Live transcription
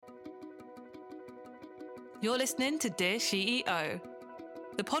You're listening to Dear CEO,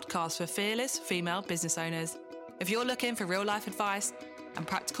 the podcast for fearless female business owners. If you're looking for real-life advice and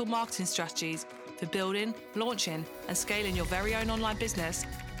practical marketing strategies for building, launching, and scaling your very own online business,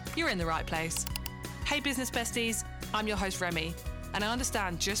 you're in the right place. Hey business besties, I'm your host Remy, and I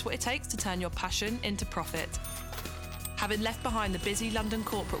understand just what it takes to turn your passion into profit. Having left behind the busy London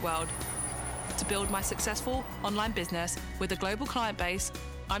corporate world to build my successful online business with a global client base,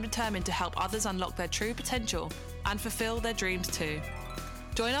 I'm determined to help others unlock their true potential and fulfill their dreams too.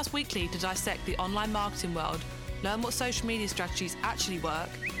 Join us weekly to dissect the online marketing world, learn what social media strategies actually work,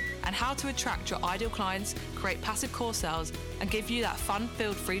 and how to attract your ideal clients, create passive core sales, and give you that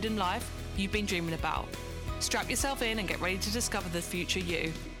fun-filled freedom life you've been dreaming about. Strap yourself in and get ready to discover the future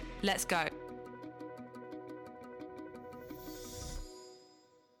you. Let's go.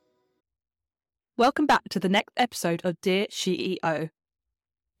 Welcome back to the next episode of Dear CEO.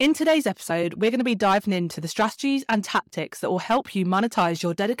 In today's episode, we're going to be diving into the strategies and tactics that will help you monetize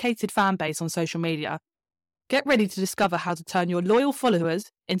your dedicated fan base on social media. Get ready to discover how to turn your loyal followers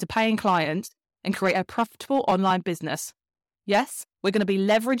into paying clients and create a profitable online business. Yes, we're going to be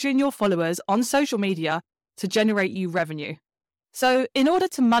leveraging your followers on social media to generate you revenue. So in order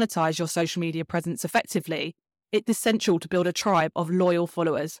to monetize your social media presence effectively, it's essential to build a tribe of loyal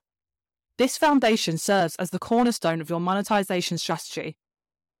followers. This foundation serves as the cornerstone of your monetization strategy.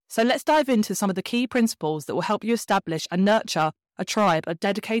 So let's dive into some of the key principles that will help you establish and nurture a tribe of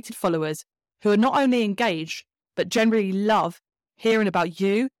dedicated followers who are not only engaged, but generally love hearing about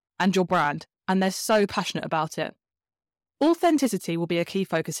you and your brand, and they're so passionate about it. Authenticity will be a key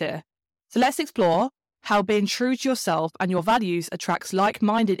focus here. So let's explore how being true to yourself and your values attracts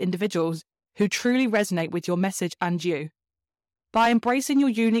like-minded individuals who truly resonate with your message and you. By embracing your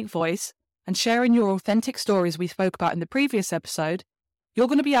unique voice and sharing your authentic stories we spoke about in the previous episode, you're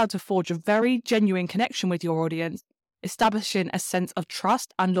going to be able to forge a very genuine connection with your audience, establishing a sense of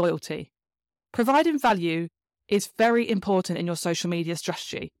trust and loyalty. Providing value is very important in your social media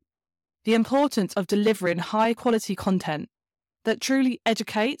strategy. The importance of delivering high-quality content that truly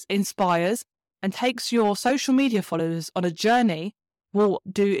educates, inspires, and takes your social media followers on a journey will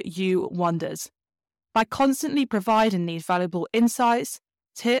do you wonders. By constantly providing these valuable insights,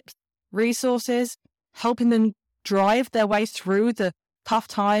 tips, resources, helping them drive their way through the tough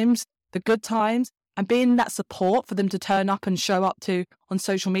times, the good times, and being that support for them to turn up and show up to on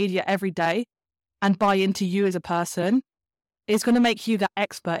social media every day and buy into you as a person is going to make you that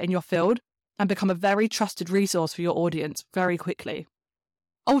expert in your field and become a very trusted resource for your audience very quickly.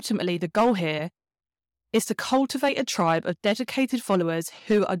 Ultimately, the goal here is to cultivate a tribe of dedicated followers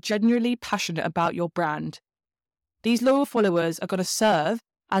who are genuinely passionate about your brand. These loyal followers are going to serve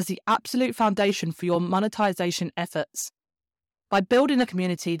as the absolute foundation for your monetization efforts. By building a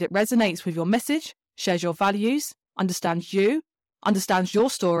community that resonates with your message, shares your values, understands you, understands your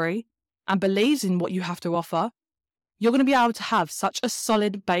story, and believes in what you have to offer, you're going to be able to have such a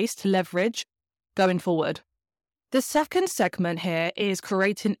solid base to leverage going forward. The second segment here is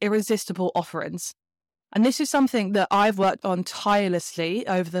creating irresistible offerings. And this is something that I've worked on tirelessly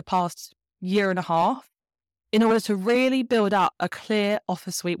over the past year and a half in order to really build out a clear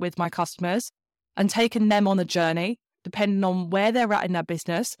offer suite with my customers and taking them on a journey depending on where they're at in their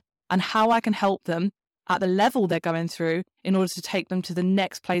business and how I can help them at the level they're going through in order to take them to the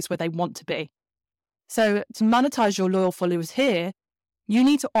next place where they want to be. So to monetize your loyal followers here, you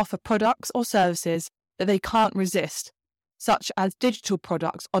need to offer products or services that they can't resist, such as digital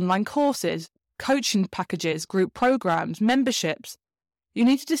products, online courses, coaching packages, group programs, memberships. You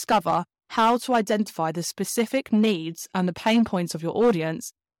need to discover how to identify the specific needs and the pain points of your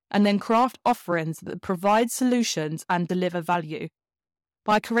audience and then craft offerings that provide solutions and deliver value.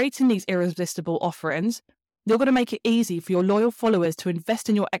 By creating these irresistible offerings, you're going to make it easy for your loyal followers to invest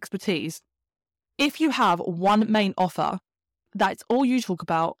in your expertise. If you have one main offer, that's all you talk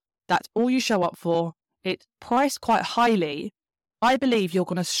about, that's all you show up for, it's priced quite highly, I believe you're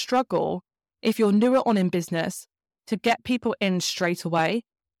going to struggle if you're newer on in business to get people in straight away.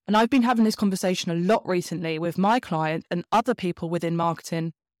 And I've been having this conversation a lot recently with my clients and other people within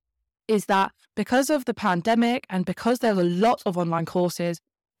marketing, is that because of the pandemic and because there's a lot of online courses,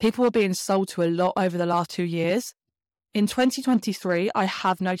 people were being sold to a lot over the last 2 years. In 2023, I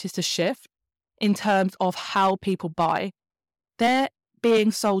have noticed a shift in terms of how people buy. They're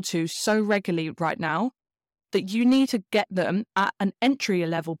being sold to so regularly right now that you need to get them at an entry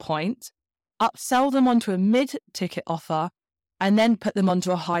level point, upsell them onto a mid-ticket offer, and then put them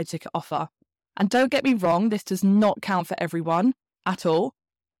onto a high-ticket offer. And don't get me wrong, this does not count for everyone at all.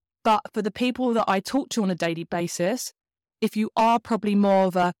 But for the people that I talk to on a daily basis, if you are probably more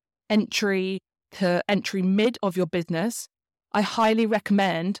of a entry to entry mid of your business, I highly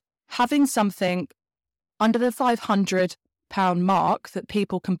recommend having something under the £500 mark that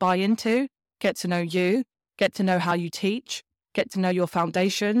people can buy into, get to know you, get to know how you teach, get to know your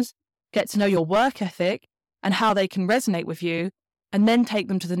foundations, get to know your work ethic and how they can resonate with you, and then take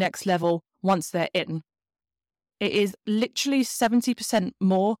them to the next level once they're in. It is literally 70%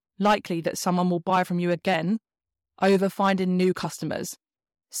 more likely that someone will buy from you again over finding new customers.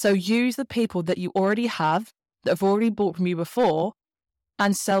 So use the people that you already have, that have already bought from you before,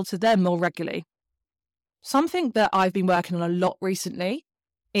 and sell to them more regularly. Something that I've been working on a lot recently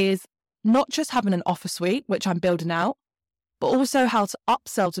is not just having an offer suite, which I'm building out, but also how to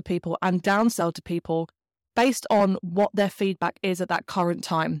upsell to people and downsell to people based on what their feedback is at that current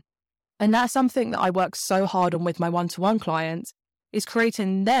time. And that's something that I work so hard on with my one-to-one clients, is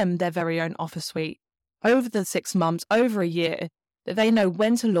creating them their very own offer suite over the 6 months, over a year, that they know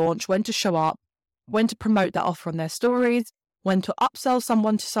when to launch, when to show up, when to promote that offer on their stories, when to upsell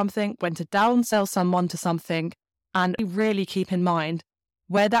someone to something, when to downsell someone to something, and really keep in mind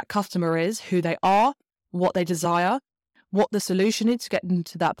where that customer is, who they are, what they desire, what the solution is to get them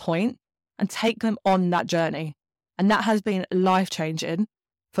to that point, and take them on that journey. And that has been life-changing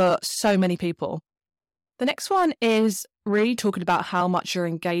for so many people. The next one is really talking about how much you're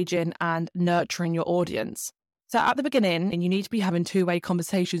engaging and nurturing your audience. So at the beginning, you need to be having two-way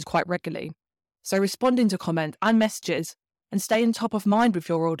conversations quite regularly. So responding to comments and messages and staying top of mind with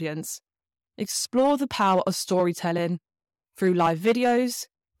your audience. Explore the power of storytelling through live videos,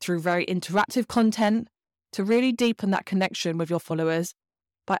 through very interactive content, to really deepen that connection with your followers.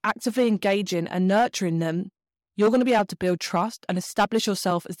 By actively engaging and nurturing them, you're going to be able to build trust and establish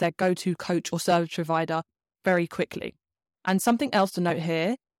yourself as their go-to coach or service provider very quickly. And something else to note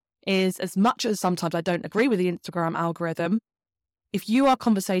here is, as much as sometimes I don't agree with the Instagram algorithm, if you are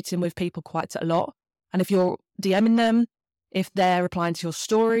conversating with people quite a lot, and if you're DMing them, if they're replying to your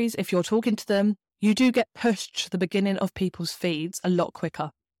stories, if you're talking to them, you do get pushed to the beginning of people's feeds a lot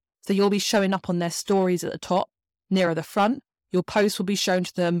quicker. So you'll be showing up on their stories at the top, nearer the front. Your posts will be shown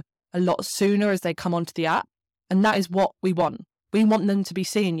to them a lot sooner as they come onto the app. And that is what we want. We want them to be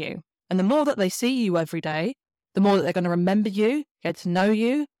seeing you. And the more that they see you every day, the more that they're going to remember you, get to know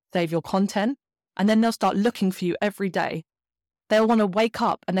you, save your content, and then they'll start looking for you every day. They'll want to wake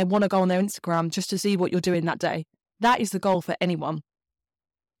up and they want to go on their Instagram just to see what you're doing that day. That is the goal for anyone.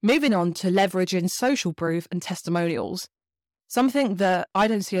 Moving on to leveraging social proof and testimonials. Something that I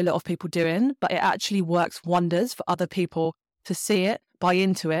don't see a lot of people doing, but it actually works wonders for other people to see it, buy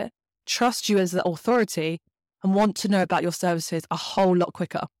into it, trust you as the authority, and want to know about your services a whole lot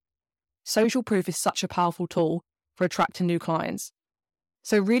quicker. Social proof is such a powerful tool for attracting new clients.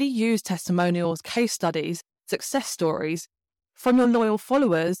 So really use testimonials, case studies, success stories from your loyal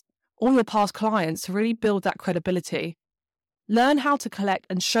followers or your past clients to really build that credibility. Learn how to collect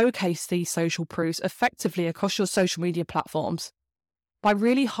and showcase these social proofs effectively across your social media platforms by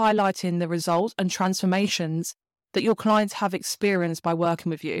really highlighting the results and transformations that your clients have experienced by working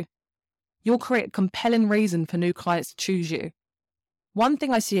with you. You'll create a compelling reason for new clients to choose you. One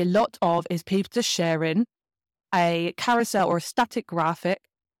thing I see a lot of is people just sharing a carousel or a static graphic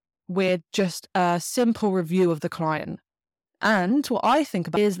with just a simple review of the client. And what I think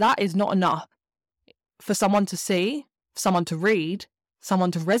about is that is not enough for someone to see, someone to read, someone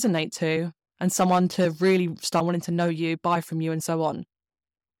to resonate to, and someone to really start wanting to know you, buy from you, and so on.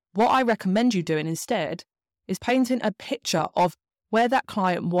 What I recommend you doing instead is painting a picture of where that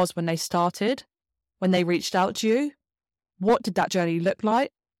client was when they started, when they reached out to you. What did that journey look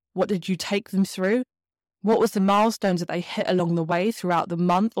like? What did you take them through? What was the milestones that they hit along the way throughout the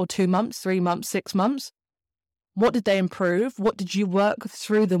month or 2 months, 3 months, 6 months? What did they improve? What did you work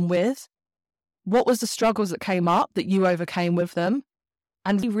through them with? What was the struggles that came up that you overcame with them?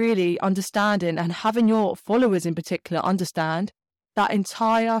 And really understanding and having your followers in particular understand that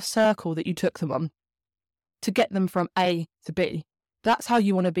entire circle that you took them on to get them from A to B. That's how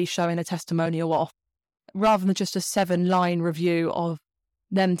you want to be showing a testimonial off, rather than just a 7-line review of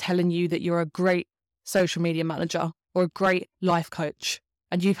them telling you that you're a great social media manager or a great life coach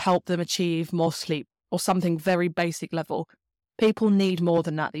and you've helped them achieve more sleep or something very basic level. People need more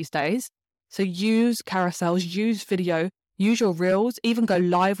than that these days. So use carousels, use video, use your reels, even go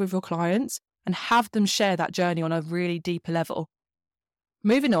live with your clients and have them share that journey on a really deeper level.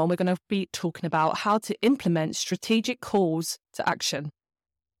 Moving on, we're going to be talking about how to implement strategic calls to action.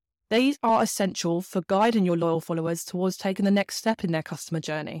 These are essential for guiding your loyal followers towards taking the next step in their customer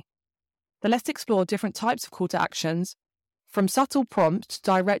journey. So let's explore different types of call to actions, from subtle prompts to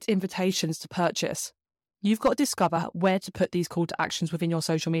direct invitations to purchase. You've got to discover where to put these call to actions within your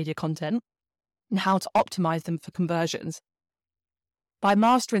social media content. and how to optimize them for conversions. By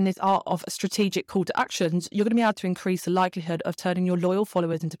mastering this art of strategic call to actions, you're going to be able to increase the likelihood of turning your loyal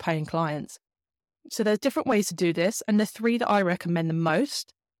followers into paying clients. So there's different ways to do this, and the three that I recommend the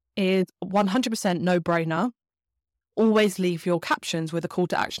most is 100% no-brainer. Always leave your captions with a call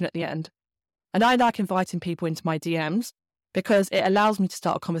to action at the end. And I like inviting people into my DMs because it allows me to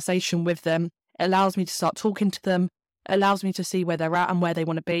start a conversation with them. It allows me to start talking to them. It allows me to see where they're at and where they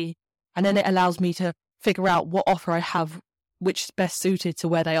want to be. And then it allows me to figure out what offer I have which is best suited to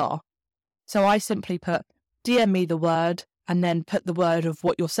where they are. So I simply put DM me the word and then put the word of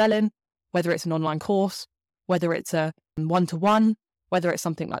what you're selling, whether it's an online course, whether it's a one-to-one, whether it's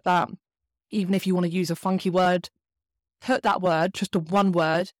something like that. Even if you want to use a funky word, put that word, just a one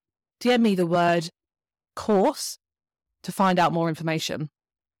word, DM me the word course to find out more information.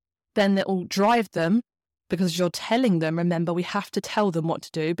 Then it will drive them because you're telling them. Remember, we have to tell them what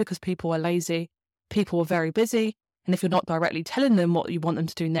to do because people are lazy, people are very busy. And if you're not directly telling them what you want them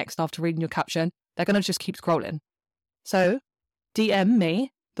to do next after reading your caption, they're going to just keep scrolling. So DM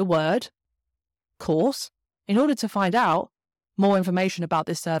me the word course in order to find out more information about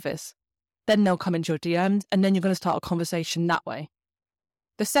this service. Then they'll come into your DMs and then you're going to start a conversation that way.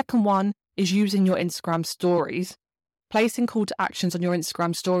 The second one is using your Instagram stories, placing call to actions on your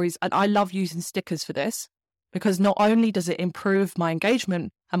Instagram stories. And I love using stickers for this because not only does it improve my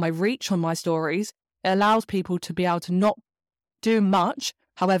engagement and my reach on my stories, it allows people to be able to not do much.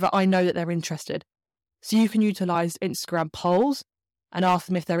 However, I know that they're interested. So you can utilize Instagram polls and ask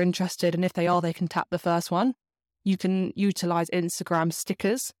them if they're interested. And if they are, they can tap the first one. You can utilize Instagram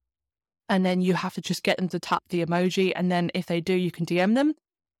stickers. And then you have to just get them to tap the emoji. And then if they do, you can DM them.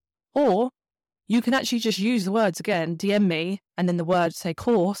 Or you can actually just use the words again, DM me, and then the word say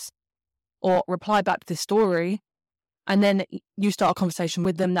course, or reply back to this story. And then you start a conversation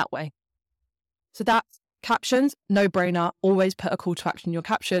with them that way. So that's captions, no brainer. Always put a call to action in your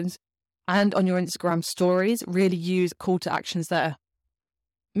captions and on your Instagram stories. Really use call to actions there.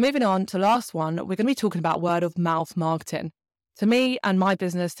 Moving on to the last one, we're going to be talking about word of mouth marketing. To me and my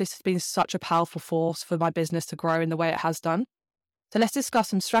business, this has been such a powerful force for my business to grow in the way it has done. So let's discuss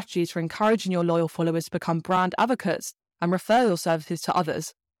some strategies for encouraging your loyal followers to become brand advocates and refer your services to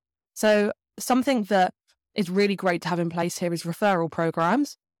others. So something that is really great to have in place here is referral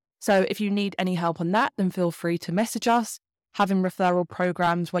programs. So if you need any help on that, then feel free to message us. Having referral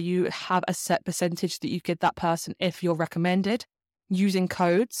programs where you have a set percentage that you give that person if you're recommended. Using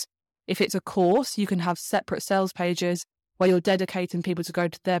codes. If it's a course, you can have separate sales pages where you're dedicating people to go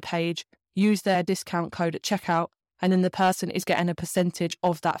to their page, use their discount code at checkout, and then the person is getting a percentage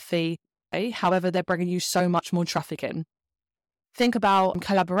of that fee. However, they're bringing you so much more traffic in. Think about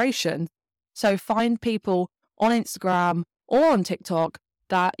collaboration. So find people on Instagram or on TikTok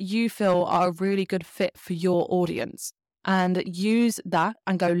that you feel are a really good fit for your audience and use that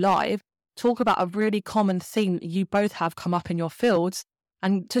and go live. Talk about a really common theme that you both have come up in your fields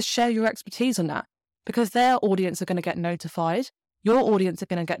and to share your expertise on that because their audience are going to get notified. Your audience are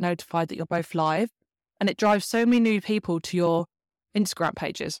going to get notified that you're both live and it drives so many new people to your Instagram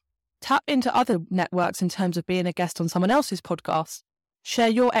pages. Tap into other networks in terms of being a guest on someone else's podcast. Share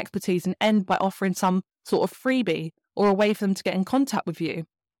your expertise and end by offering some sort of freebie or a way for them to get in contact with you.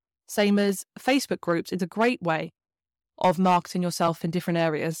 Same as Facebook groups is a great way of marketing yourself in different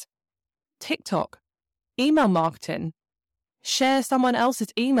areas. TikTok, email marketing, share someone else's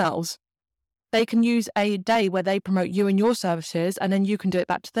emails. They can use a day where they promote you and your services and then you can do it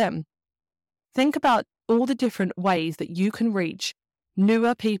back to them. Think about all the different ways that you can reach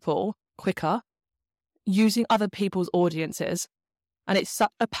newer people quicker using other people's audiences. And it's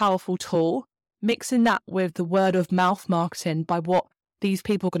such a powerful tool. Mixing that with the word of mouth marketing by what these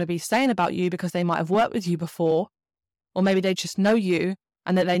people are going to be saying about you because they might have worked with you before, or maybe they just know you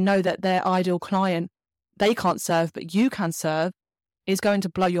and that they know that their ideal client they can't serve, but you can serve, is going to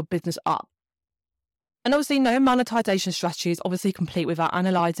blow your business up. And obviously, no monetization strategy is obviously complete without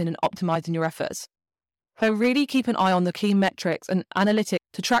analyzing and optimizing your efforts. So really keep an eye on the key metrics and analytics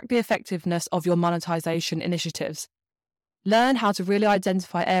to track the effectiveness of your monetization initiatives. Learn how to really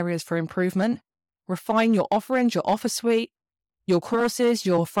identify areas for improvement. Refine your offerings, your offer suite, your courses,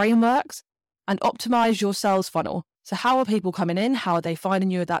 your frameworks, and optimize your sales funnel. So how are people coming in? How are they finding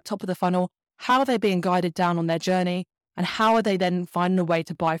you at that top of the funnel? How are they being guided down on their journey? And how are they then finding a way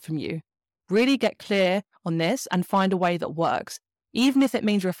to buy from you? Really get clear on this and find a way that works. Even if it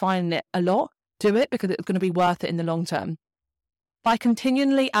means refining it a lot, do it because it's going to be worth it in the long term. By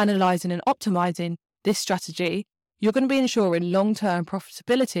continually analyzing and optimizing this strategy, you're going to be ensuring long-term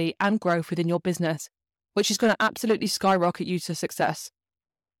profitability and growth within your business, which is going to absolutely skyrocket you to success.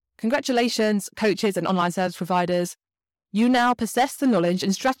 Congratulations, coaches and online service providers. You now possess the knowledge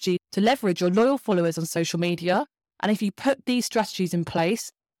and strategy to leverage your loyal followers on social media. And if you put these strategies in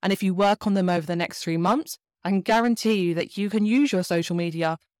place, and if you work on them over the next 3 months, I can guarantee you that you can use your social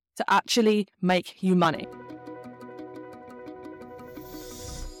media to actually make you money.